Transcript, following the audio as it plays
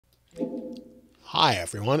Hi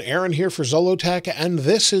everyone, Aaron here for Zollotech, and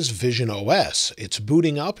this is visionOS. It's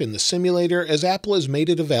booting up in the simulator as Apple has made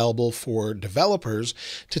it available for developers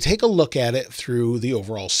to take a look at it through the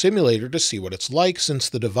overall simulator to see what it's like since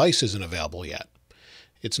the device isn't available yet.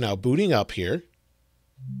 It's now booting up here.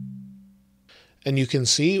 And you can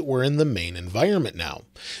see we're in the main environment now.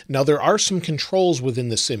 Now there are some controls within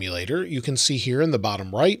the simulator. You can see here in the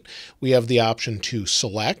bottom right, we have the option to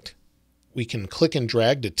select. We can click and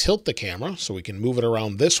drag to tilt the camera, so we can move it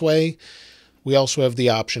around this way. We also have the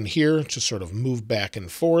option here to sort of move back and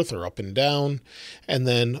forth or up and down, and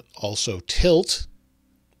then also tilt.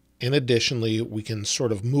 And additionally, we can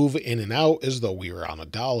sort of move in and out as though we were on a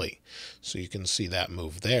dolly. So you can see that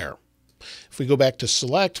move there. If we go back to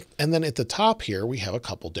select, and then at the top here, we have a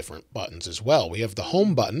couple different buttons as well. We have the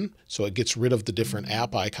home button, so it gets rid of the different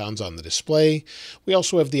app icons on the display. We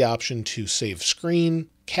also have the option to save screen,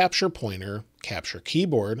 capture pointer, capture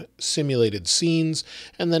keyboard, simulated scenes,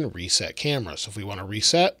 and then reset camera. So if we want to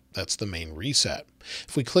reset, that's the main reset.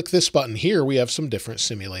 If we click this button here, we have some different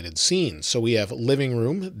simulated scenes. So we have living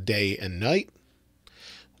room, day and night.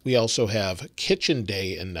 We also have kitchen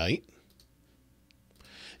day and night.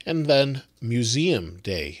 And then museum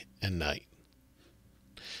day and night.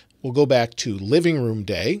 We'll go back to living room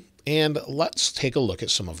day, and let's take a look at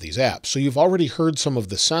some of these apps. So you've already heard some of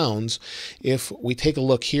the sounds. If we take a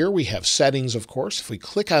look here, we have settings, of course. If we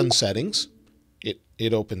click on settings,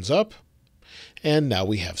 it opens up. And now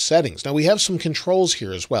we have settings. Now we have some controls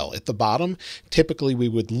here as well. At the bottom, typically we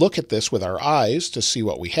would look at this with our eyes to see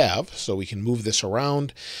what we have. So we can move this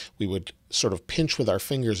around. We would sort of pinch with our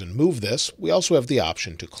fingers and move this. We also have the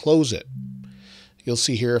option to close it. You'll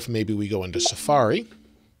see here if maybe we go into Safari,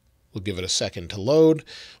 we'll give it a second to load.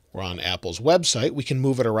 We're on Apple's website. We can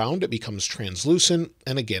move it around. It becomes translucent.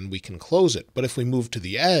 And again, we can close it. But if we move to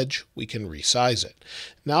the edge, we can resize it.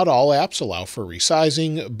 Not all apps allow for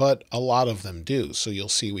resizing, but a lot of them do. So you'll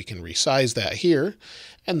see we can resize that here.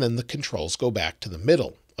 And then the controls go back to the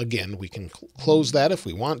middle. Again, we can close that if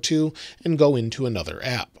we want to and go into another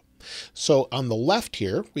app. So on the left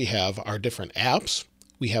here, we have our different apps.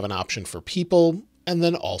 We have an option for people, and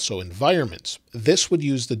then also environments. This would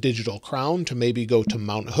use the digital crown to maybe go to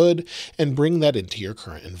Mount Hood and bring that into your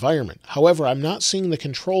current environment. However, I'm not seeing the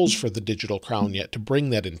controls for the digital crown yet to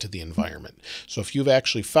bring that into the environment. So if you've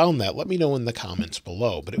actually found that, let me know in the comments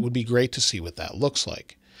below, but it would be great to see what that looks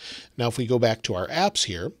like. Now, if we go back to our apps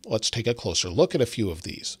here, let's take a closer look at a few of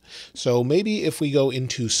these. So maybe if we go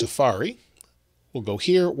into Safari, we'll go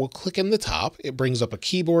here, we'll click in the top, it brings up a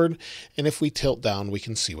keyboard, and if we tilt down, we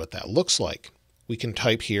can see what that looks like. We can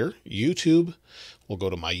type here, YouTube. We'll go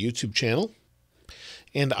to my YouTube channel.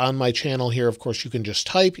 And on my channel here, of course, you can just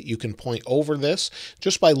type. You can point over this.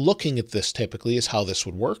 Just by looking at this typically is how this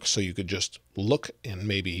would work. So you could just look and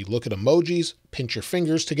maybe look at emojis, pinch your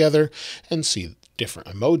fingers together, and see different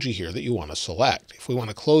emoji here that you want to select. If we want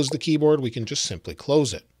to close the keyboard, we can just simply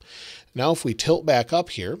close it. Now, if we tilt back up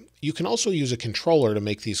here, you can also use a controller to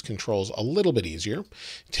make these controls a little bit easier.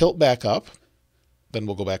 Tilt back up. Then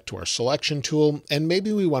we'll go back to our selection tool, and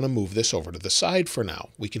maybe we want to move this over to the side for now.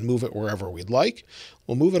 We can move it wherever we'd like.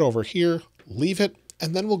 We'll move it over here, leave it,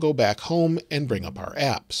 and then we'll go back home and bring up our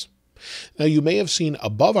apps. Now you may have seen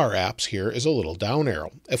above our apps here is a little down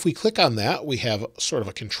arrow. If we click on that, we have sort of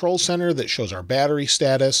a control center that shows our battery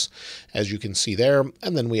status, as you can see there,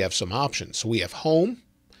 and then we have some options. So we have home,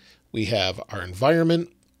 we have our environment,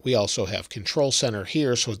 we also have control center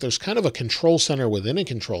here. So there's kind of a control center within a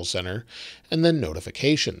control center, and then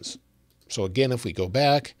notifications. So again, if we go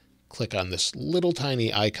back, click on this little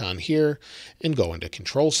tiny icon here and go into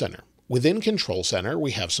control center. Within control center, we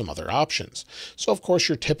have some other options. So of course,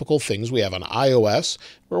 your typical things we have on iOS,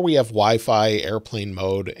 where we have Wi-Fi, airplane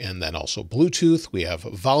mode, and then also Bluetooth. We have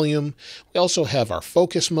volume. We also have our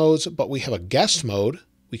focus modes, but we have a guest mode.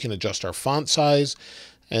 We can adjust our font size.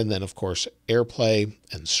 And then, of course, AirPlay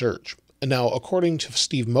and search. And now, according to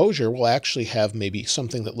Steve Mosier, we'll actually have maybe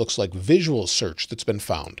something that looks like visual search that's been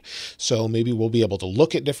found. So maybe we'll be able to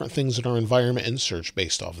look at different things in our environment and search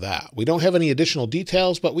based off that. We don't have any additional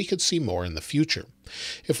details, but we could see more in the future.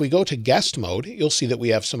 If we go to guest mode, you'll see that we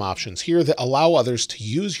have some options here that allow others to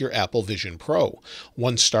use your Apple Vision Pro.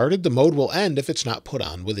 Once started, the mode will end if it's not put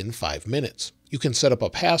on within 5 minutes. You can set up a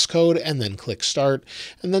passcode and then click start,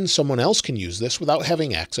 and then someone else can use this without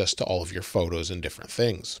having access to all of your photos and different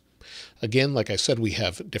things. Again, like I said, we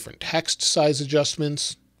have different text size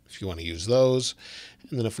adjustments if you want to use those.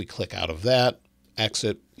 And then if we click out of that,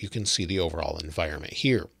 exit, you can see the overall environment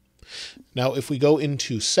here. Now, if we go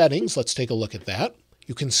into settings, let's take a look at that.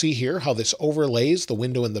 You can see here how this overlays the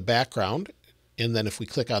window in the background And then if we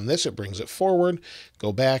click on this, it brings it forward.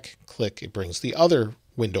 Go back, click, it brings the other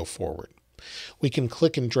window forward. We can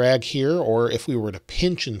click and drag here, or if we were to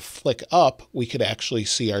pinch and flick up, we could actually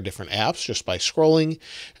see our different apps just by scrolling.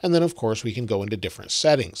 And then of course we can go into different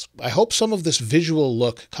settings. I hope some of this visual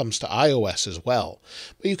look comes to iOS as well,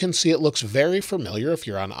 but you can see it looks very familiar if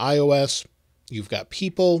you're on iOS. You've got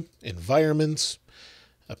people, environments,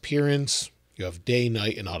 appearance, you have day,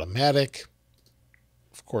 night, and automatic.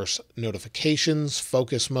 Of course, notifications,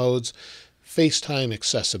 focus modes, FaceTime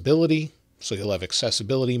accessibility. So you'll have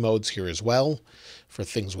accessibility modes here as well for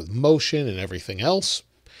things with motion and everything else.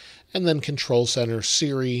 And then Control Center,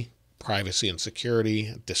 Siri, privacy and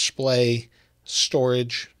security, display,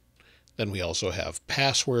 storage. Then we also have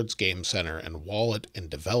passwords, Game Center, and wallet and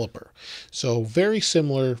developer. So very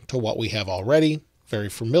similar to what we have already, very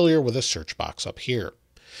familiar with a search box up here.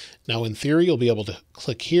 Now in theory, you'll be able to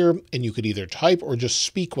click here and you could either type or just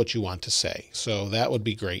speak what you want to say. So that would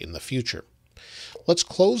be great in the future. Let's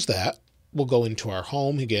close that. We'll go into our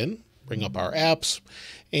home again, bring up our apps,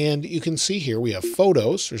 and you can see here we have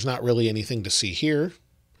photos. There's not really anything to see here,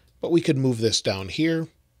 but we could move this down here.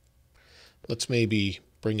 Let's maybe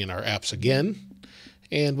bring in our apps again,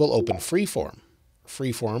 and we'll open Freeform.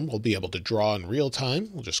 Freeform we'll be able to draw in real time.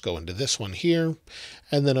 We'll just go into this one here.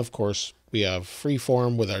 And then of course we have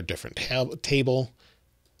Freeform with our different table,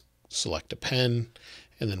 select a pen,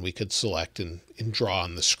 and then we could select and draw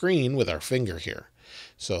on the screen with our finger here.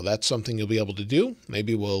 So that's something you'll be able to do.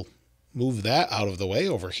 Maybe we'll move that out of the way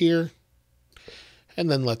over here. And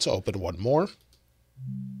then let's open one more.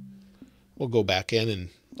 We'll go back in and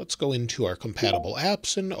let's go into our compatible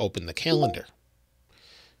apps and open the calendar.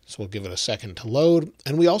 So we'll give it a second to load.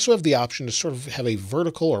 And we also have the option to sort of have a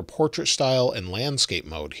vertical or portrait style and landscape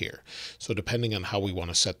mode here. So depending on how we want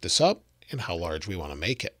to set this up and how large we want to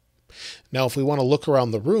make it. Now, if we want to look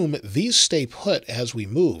around the room, these stay put as we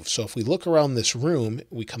move. So if we look around this room,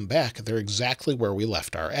 we come back, they're exactly where we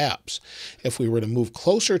left our apps. If we were to move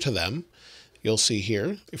closer to them, you'll see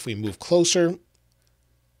here, if we move closer,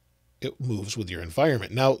 it moves with your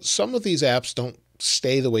environment. Now, some of these apps don't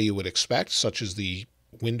stay the way you would expect, such as the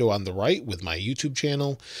window on the right with my YouTube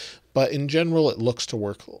channel, but in general, it looks to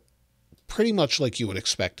work pretty much like you would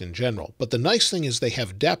expect in general. But the nice thing is they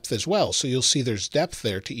have depth as well. So you'll see there's depth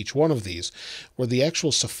there to each one of these, where the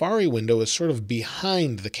actual Safari window is sort of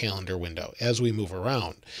behind the calendar window as we move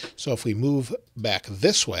around. So if we move back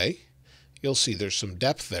this way, you'll see there's some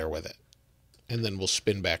depth there with it. And then we'll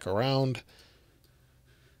spin back around.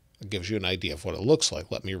 It gives you an idea of what it looks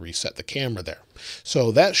like. Let me reset the camera there.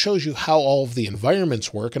 So that shows you how all of the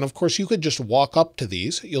environments work. And of course, you could just walk up to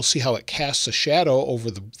these. You'll see how it casts a shadow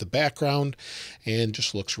over the background and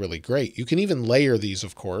just looks really great. You can even layer these,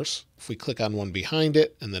 of course. If we click on one behind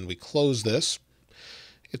it and then we close this,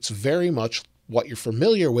 it's very much what you're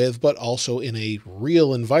familiar with, but also in a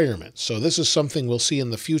real environment. So this is something we'll see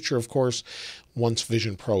in the future, of course, once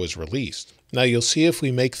Vision Pro is released. Now you'll see if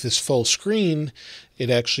we make this full screen, it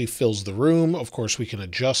actually fills the room. Of course, we can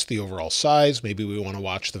adjust the overall size. Maybe we want to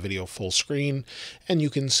watch the video full screen and you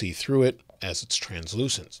can see through it as it's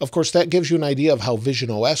translucent. Of course, that gives you an idea of how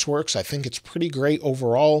visionOS works. I think it's pretty great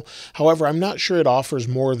overall. However, I'm not sure it offers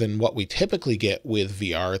more than what we typically get with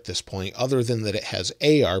VR at this point, other than that it has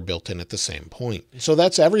AR built in at the same point. So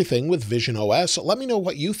that's everything with visionOS. Let me know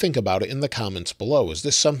what you think about it in the comments below. Is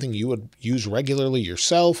this something you would use regularly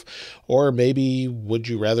yourself, or maybe would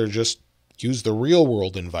you rather just use the real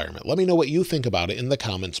world environment? Let me know what you think about it in the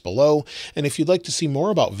comments below. And if you'd like to see more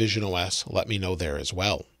about visionOS, let me know there as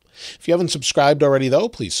well. If you haven't subscribed already though,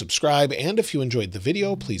 please subscribe. And if you enjoyed the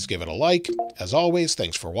video, please give it a like. As always,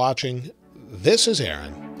 thanks for watching. This is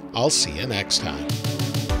Aaron. I'll see you next time.